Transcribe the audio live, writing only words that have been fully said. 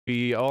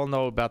We all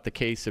know about the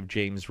case of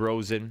James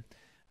Rosen,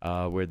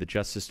 where the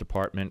Justice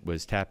Department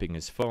was tapping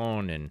his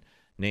phone and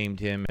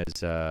named him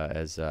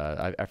as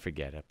I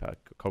forget, a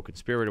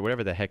co-conspirator,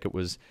 whatever the heck it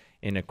was,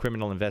 in a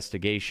criminal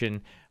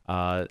investigation.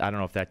 I don't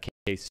know if that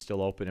case is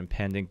still open and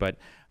pending, but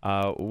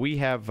we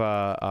have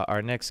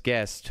our next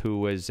guest, who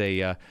was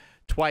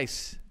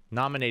twice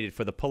nominated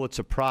for the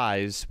Pulitzer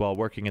Prize while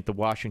working at the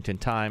Washington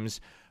Times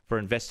for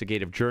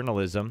investigative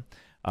journalism.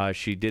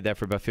 She did that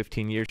for about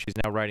 15 years. She's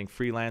now writing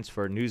freelance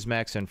for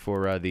Newsmax and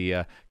for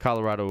the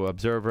Colorado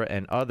Observer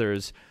and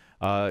others.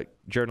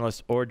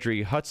 Journalist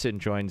Audrey Hudson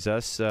joins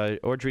us.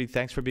 Audrey,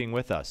 thanks for being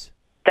with us.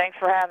 Thanks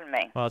for having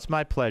me. Well, it's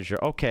my pleasure.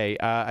 Okay,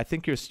 I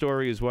think your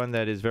story is one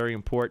that is very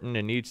important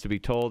and needs to be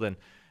told. And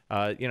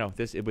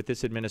with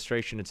this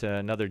administration, it's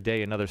another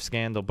day, another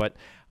scandal. But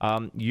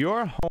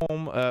your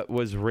home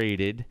was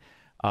raided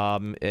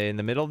in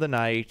the middle of the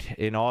night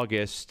in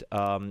August,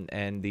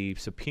 and the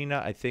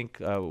subpoena, I think,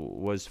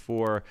 was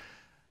for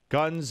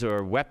guns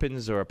or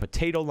weapons or a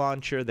potato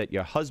launcher that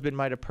your husband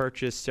might have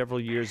purchased several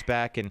years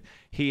back, and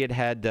he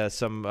had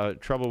some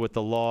trouble with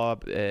the law,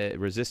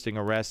 resisting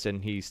arrest,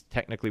 and he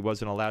technically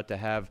wasn't allowed to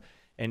have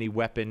any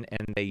weapon,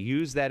 and they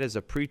used that as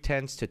a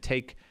pretense to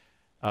take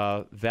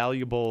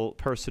valuable,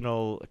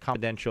 personal,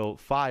 confidential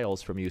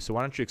files from you. So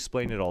why don't you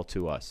explain it all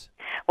to us?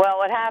 Well,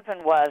 what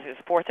happened was it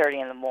was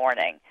 4:30 in the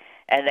morning,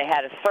 and they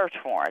had a search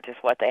warrant is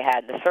what they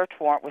had. The search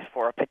warrant was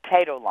for a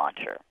potato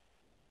launcher.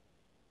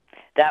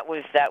 That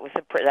was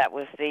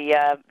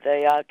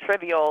the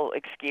trivial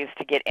excuse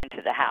to get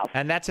into the house.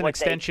 And that's an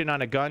extension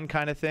on a gun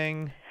kind of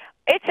thing?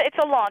 It's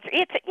a launcher.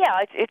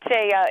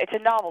 It's a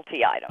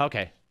novelty item.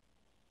 Okay.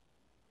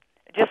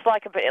 Just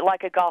like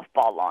a golf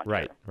ball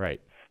launcher.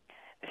 Right.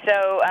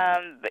 So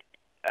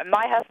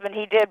my husband,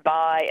 he did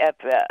buy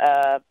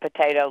a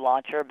potato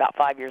launcher about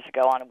 5 years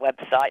ago on a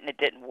website, and it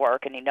didn't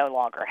work, and he no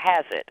longer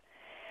has it.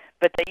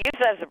 But they used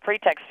that as a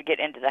pretext to get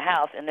into the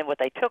house, and then what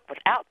they took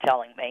without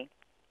telling me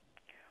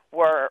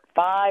were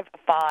 5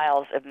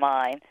 files of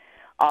mine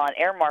on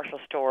air marshal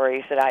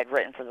stories that I had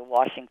written for the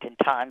Washington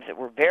Times that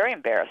were very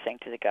embarrassing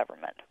to the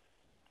government.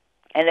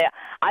 And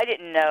I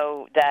didn't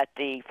know that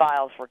the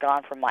files were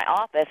gone from my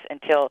office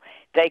until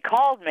they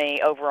called me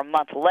over a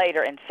month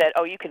later and said,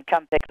 "Oh, you can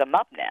come pick them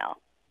up now."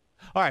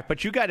 All right,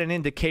 but you got an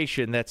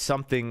indication that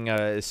something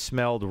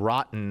smelled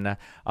rotten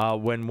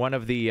when one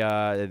of the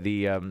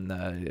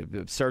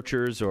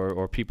searchers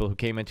or people who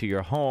came into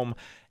your home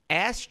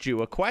asked you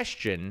a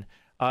question.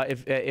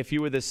 If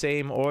you were the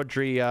same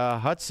Audrey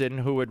Hudson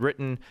who had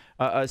written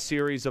a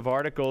series of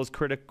articles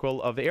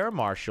critical of air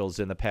marshals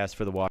in the past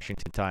for the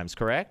Washington Times,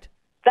 correct?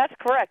 That's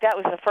correct. That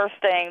was the first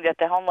thing that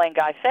the Homeland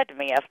guy said to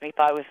me. Asked me if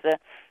I was the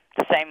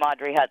same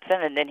Audrey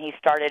Hudson, and then he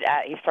started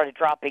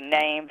dropping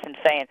names and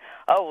saying,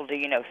 "Oh, well, do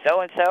you know so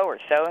and so or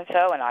so and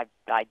so?" And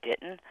I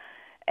didn't.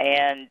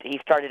 And he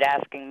started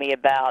asking me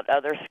about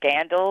other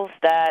scandals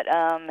that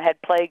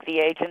had plagued the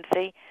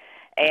agency,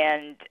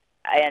 and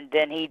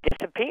then he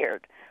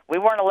disappeared. We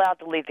weren't allowed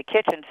to leave the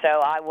kitchen,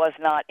 so I was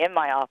not in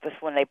my office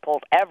when they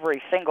pulled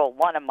every single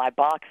one of my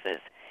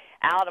boxes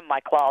out of my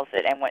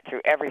closet and went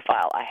through every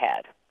file I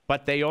had.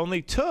 But they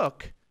only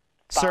took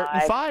certain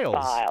files.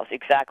 5 files,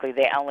 exactly.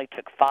 They only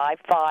took 5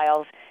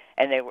 files,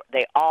 and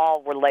they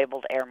all were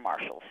labeled air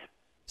marshals.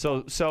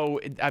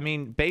 So I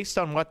mean, based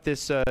on what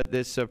this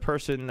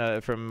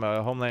person from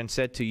Homeland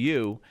said to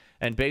you,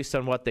 and based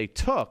on what they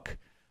took,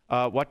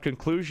 what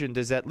conclusion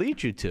does that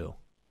lead you to?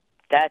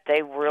 That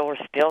they were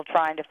still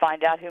trying to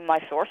find out who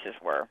my sources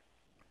were.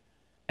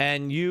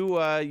 And you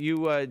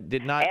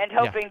did not... And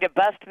hoping to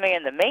bust me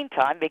in the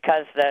meantime,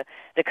 because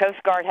the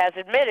Coast Guard has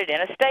admitted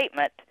in a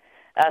statement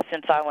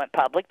since I went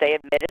public, they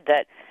admitted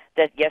that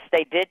yes,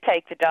 they did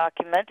take the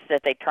documents,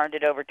 that they turned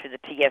it over to the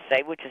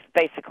TSA, which is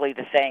basically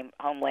the same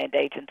Homeland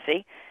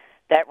agency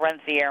that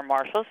runs the air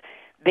marshals,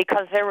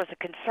 because there was a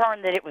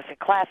concern that it was a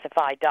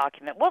classified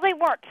document. Well, they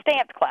weren't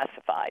stamped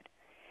classified.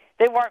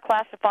 They weren't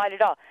classified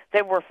at all.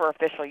 They were for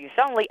official use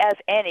only, as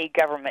any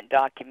government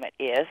document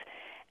is.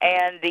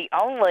 And the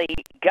only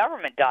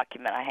government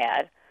document I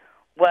had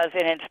was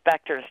an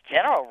Inspector's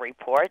General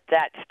report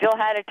that still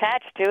had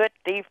attached to it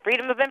the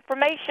Freedom of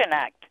Information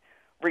Act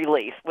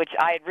release, which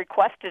I had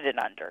requested it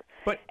under.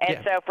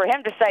 So for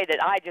him to say that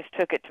I just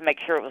took it to make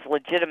sure it was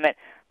legitimate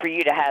for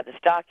you to have this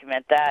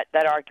document,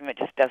 that argument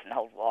just doesn't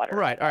hold water.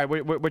 Right. All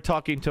right. We're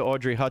talking to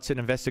Audrey Hudson,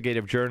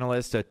 investigative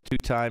journalist, a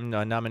 2-time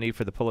nominee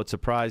for the Pulitzer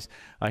Prize,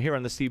 here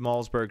on the Steve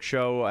Malzberg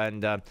Show.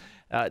 And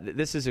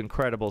this is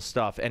incredible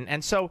stuff.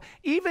 And so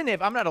even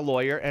if, I'm not a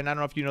lawyer, and I don't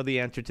know if you know the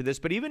answer to this,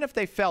 but even if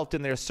they felt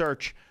in their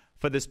search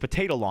for this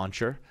potato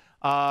launcher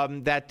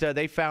that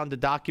they found a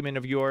document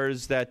of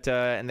yours that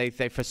and they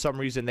for some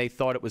reason they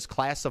thought it was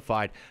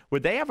classified,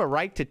 would they have a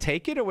right to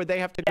take it, or would they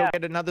have to go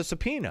get another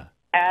subpoena?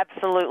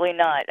 Absolutely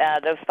not.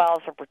 Those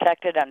files are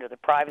protected under the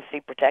Privacy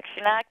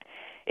Protection Act.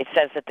 It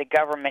says that the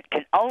government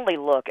can only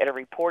look at a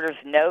reporter's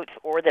notes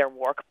or their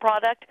work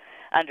product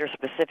under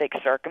specific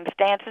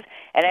circumstances.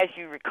 And as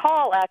you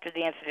recall, after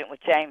the incident with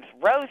James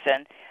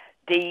Rosen,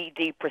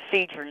 the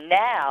procedure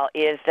now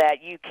is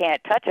that you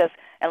can't touch us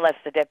unless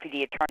the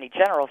Deputy Attorney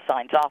General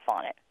signs off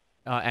on it.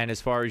 And as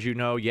far as you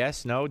know,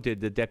 yes, no?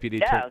 Did the deputy?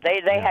 No,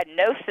 they had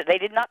no. They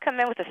did not come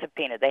in with a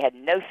subpoena. They had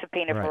no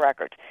subpoena for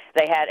records.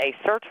 They had a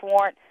search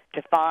warrant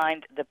to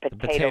find the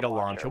potato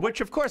launcher, which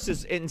of course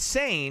is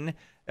insane.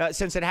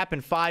 Since it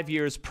happened 5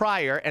 years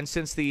prior, and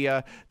since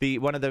the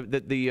one of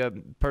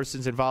the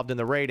persons involved in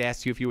the raid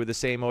asked you if you were the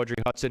same Audrey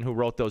Hudson who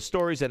wrote those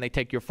stories, and they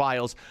take your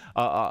files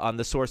on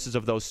the sources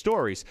of those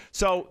stories.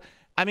 So,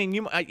 I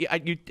mean,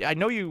 I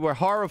know you were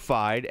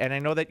horrified, and I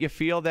know that you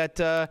feel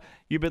that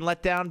you've been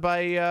let down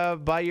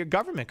by your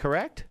government,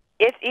 correct?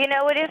 It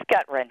is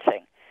gut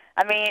wrenching.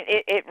 I mean,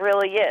 it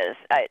really is.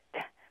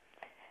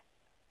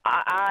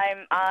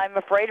 I'm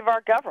afraid of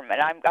our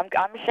government. I'm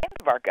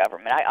ashamed of our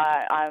government.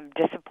 I'm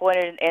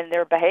disappointed in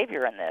their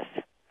behavior in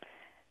this.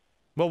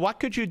 Well, what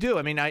could you do?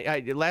 I mean,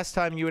 last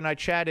time you and I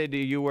chatted,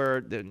 you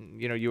were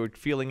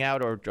feeling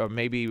out, or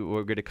maybe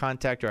were going to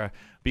contact or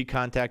be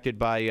contacted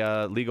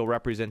by legal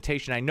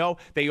representation. I know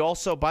they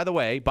also, by the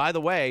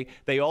way,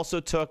 they also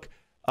took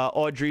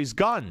Audrey's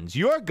guns,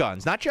 your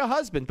guns, not your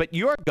husband, but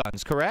your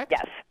guns, correct?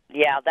 Yes.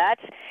 Yeah,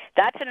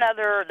 that's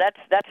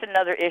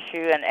another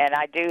issue, and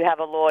I do have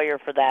a lawyer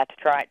for that to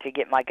try to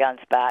get my guns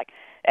back,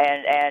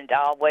 and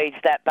I'll wage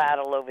that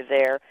battle over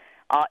there.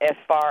 As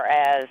far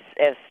as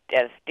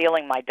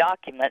stealing my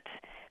documents,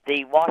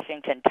 the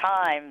Washington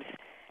Times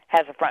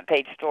has a front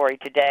page story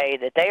today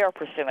that they are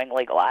pursuing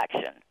legal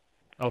action.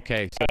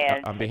 Okay, so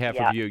and, on behalf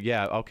of you,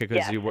 okay,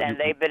 because and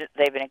they've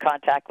been in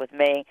contact with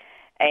me,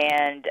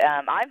 and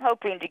I'm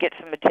hoping to get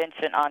some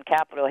attention on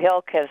Capitol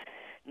Hill because,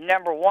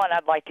 number one,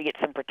 I'd like to get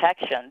some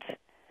protections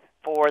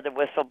for the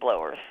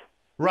whistleblowers.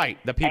 Right,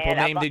 the people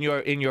named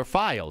in your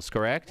files,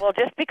 correct? Well,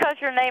 just because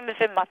your name is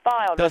in my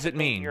file doesn't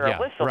mean you're a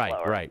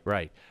whistleblower.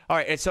 Right. All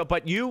right, and so,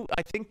 but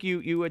I think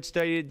you had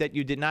stated that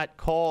you did not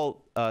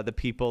call the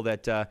people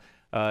that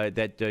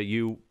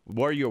you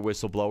were your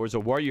whistleblowers or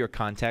were your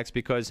contacts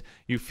because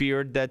you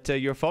feared that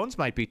your phones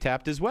might be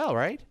tapped as well,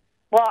 right?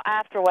 Well,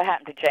 after what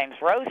happened to James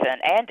Rosen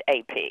and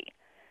AP,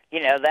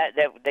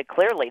 that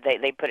clearly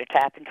they put a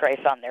tap and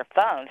trace on their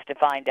phones to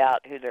find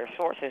out who their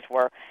sources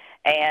were,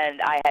 and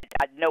I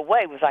had no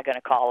way was I going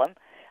to call them.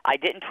 I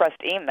didn't trust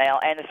email,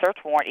 and the search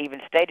warrant even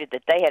stated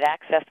that they had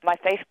accessed my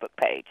Facebook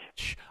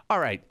page. All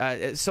right.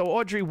 So,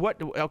 Audrey,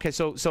 okay,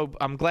 so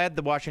I'm glad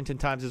the Washington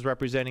Times is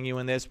representing you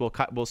in this.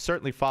 We'll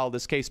certainly follow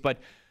this case, but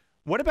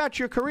what about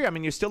your career? I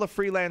mean, you're still a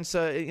freelance,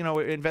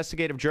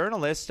 investigative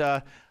journalist.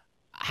 How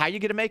are you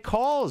going to make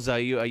calls? Are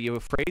you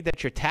afraid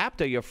that you're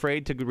tapped? Are you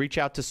afraid to reach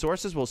out to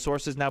sources? Will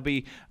sources now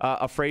be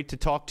afraid to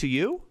talk to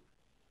you?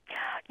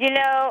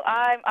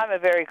 I'm a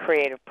very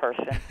creative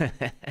person.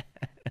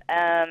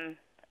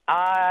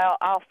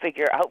 I'll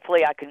figure.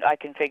 Hopefully, I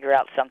can figure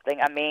out something.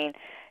 I mean,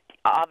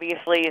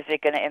 obviously, is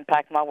it going to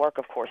impact my work?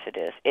 Of course, it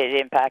is. It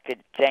impacted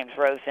James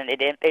Rosen.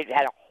 It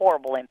had a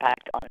horrible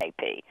impact on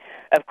AP.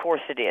 Of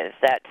course, it is.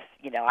 That's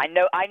I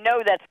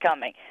know that's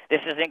coming.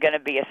 This isn't going to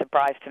be a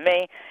surprise to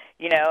me.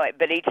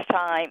 But each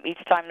time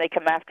they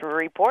come after a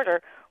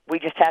reporter, we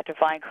just have to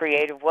find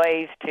creative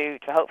ways to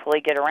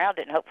hopefully get around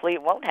it, and hopefully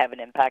it won't have an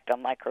impact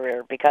on my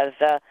career because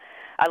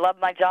I love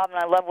my job and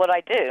I love what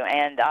I do,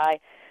 and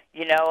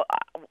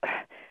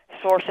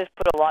sources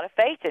put a lot of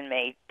faith in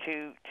me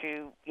to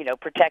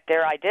protect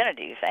their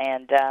identities,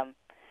 and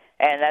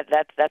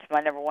that's my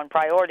number one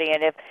priority.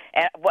 And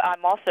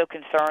I'm also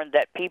concerned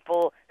that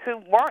people who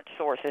weren't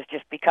sources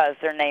just because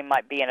their name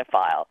might be in a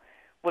file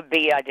would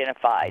be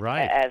identified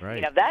as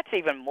that's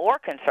even more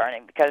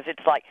concerning because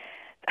it's like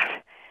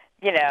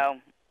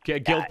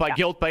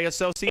guilt by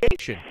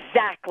association.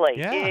 Exactly.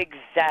 Yeah.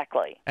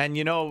 Exactly. And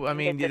I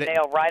mean, hit the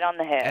nail right on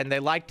the head. And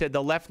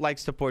the left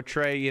likes to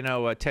portray,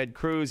 Ted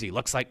Cruz. He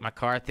looks like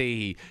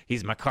McCarthy.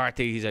 He's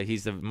McCarthy.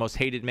 He's the most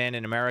hated man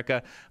in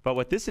America. But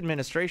what this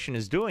administration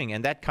is doing,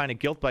 and that kind of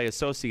guilt by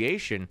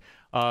association,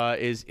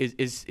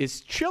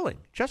 is chilling.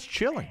 Just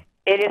chilling.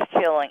 It is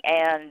chilling,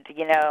 and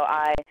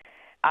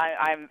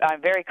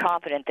I'm very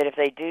confident that if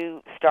they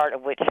do start a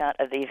witch hunt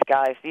of these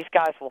guys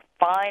will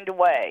find a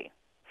way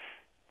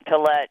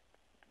to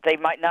they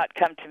might not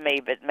come to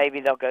me, but maybe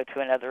they'll go to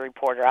another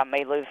reporter. I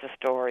may lose the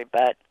story,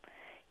 but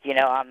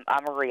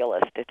I'm a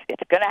realist.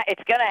 It's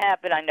gonna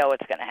happen. I know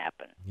it's gonna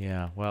happen.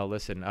 Yeah. Well,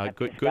 listen.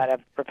 Good. Gotta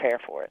prepare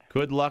for it.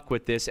 Good luck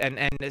with this.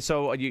 And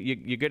so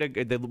you're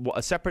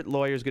a separate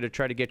lawyer is gonna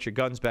try to get your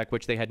guns back,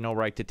 which they had no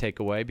right to take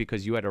away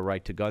because you had a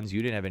right to guns.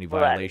 You didn't have any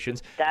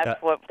violations.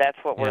 That's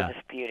what we're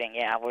disputing.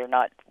 Yeah, we're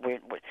not.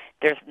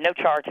 There's no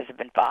charges have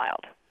been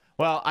filed.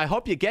 Well, I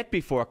hope you get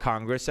before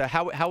Congress.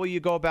 How will you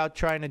go about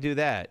trying to do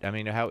that? I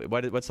mean,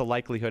 what's the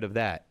likelihood of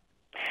that?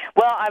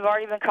 Well, I've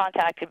already been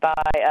contacted by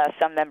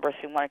some members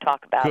who want to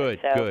talk about Good,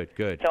 it.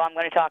 good. So I'm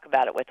going to talk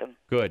about it with them.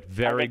 Good,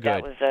 very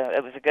good.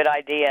 It was a good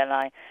idea, and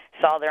I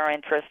saw their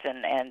interest,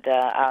 and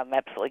I'm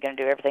absolutely going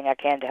to do everything I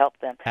can to help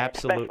them.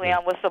 Absolutely. Especially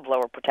on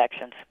whistleblower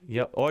protections.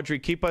 Yep. Audrey,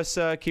 keep us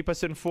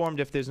informed.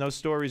 If there's no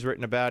stories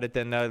written about it,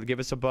 then give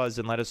us a buzz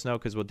and let us know,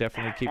 because we'll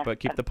definitely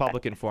keep the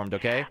public informed,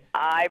 okay?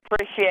 I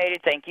appreciate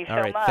it. Thank you so much.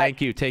 All right, much.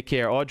 thank you. Take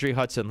care. Audrey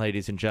Hudson,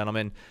 ladies and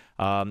gentlemen,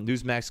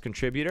 Newsmax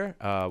contributor,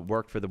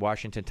 worked for the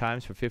Washington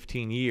Times for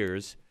 15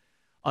 years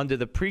under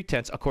the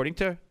pretense, according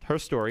to her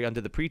story,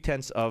 under the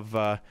pretense of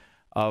the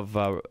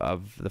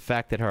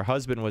fact that her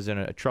husband was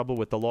in trouble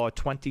with the law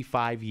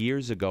 25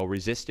 years ago,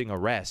 resisting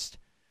arrest.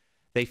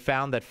 They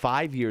found that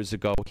 5 years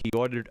ago he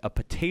ordered a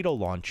potato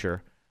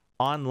launcher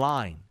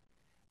online.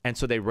 And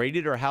so they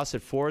raided her house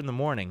at 4 in the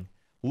morning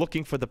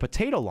looking for the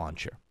potato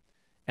launcher.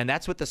 And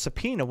that's what the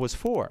subpoena was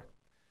for.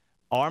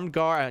 Armed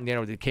guard,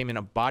 they came in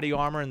a body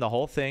armor and the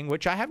whole thing,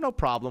 which I have no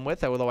problem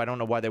with, although I don't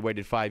know why they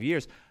waited 5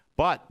 years.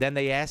 But then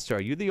they asked her,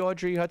 are you the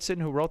Audrey Hudson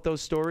who wrote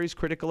those stories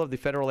critical of the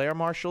federal air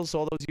marshals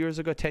all those years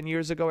ago, 10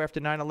 years ago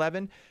after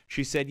 9/11?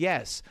 She said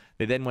yes.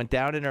 They then went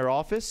down in her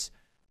office,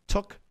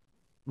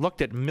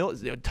 looked at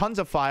tons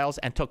of files,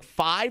 and took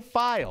 5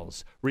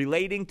 files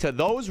relating to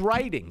those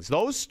writings,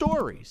 those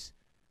stories.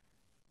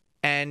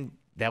 And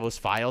those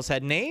files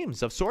had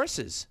names of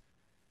sources.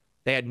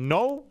 They had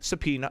no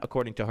subpoena,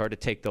 according to her, to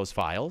take those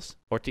files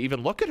or to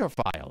even look at her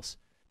files.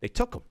 They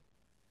took them.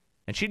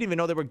 And she didn't even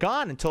know they were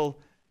gone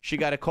until she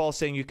got a call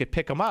saying you could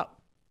pick them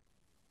up.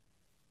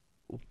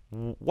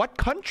 What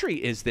country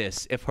is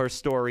this if her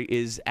story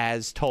is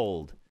as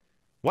told?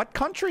 What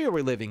country are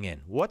we living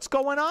in? What's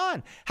going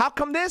on? How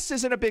come this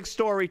isn't a big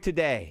story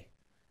today?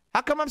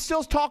 How come I'm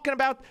still talking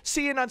about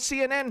seeing on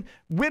CNN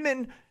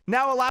women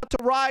now allowed to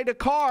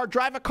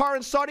drive a car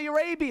in Saudi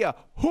Arabia?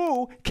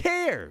 Who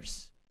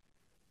cares?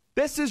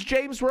 This is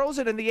James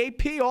Rosen and the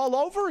AP all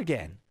over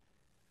again.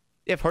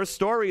 If her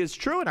story is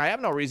true, and I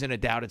have no reason to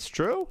doubt it's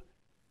true.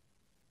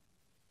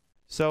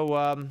 So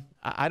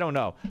I don't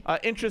know.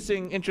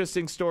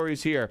 Interesting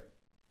stories here.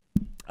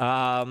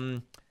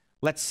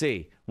 Let's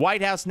see.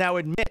 White House now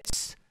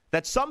admits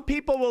that some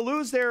people will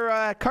lose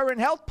their current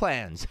health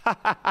plans.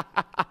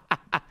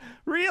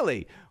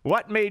 Really?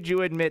 What made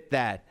you admit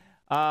that?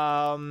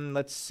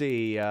 Let's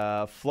see.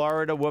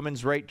 Florida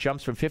woman's rate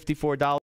jumps from $54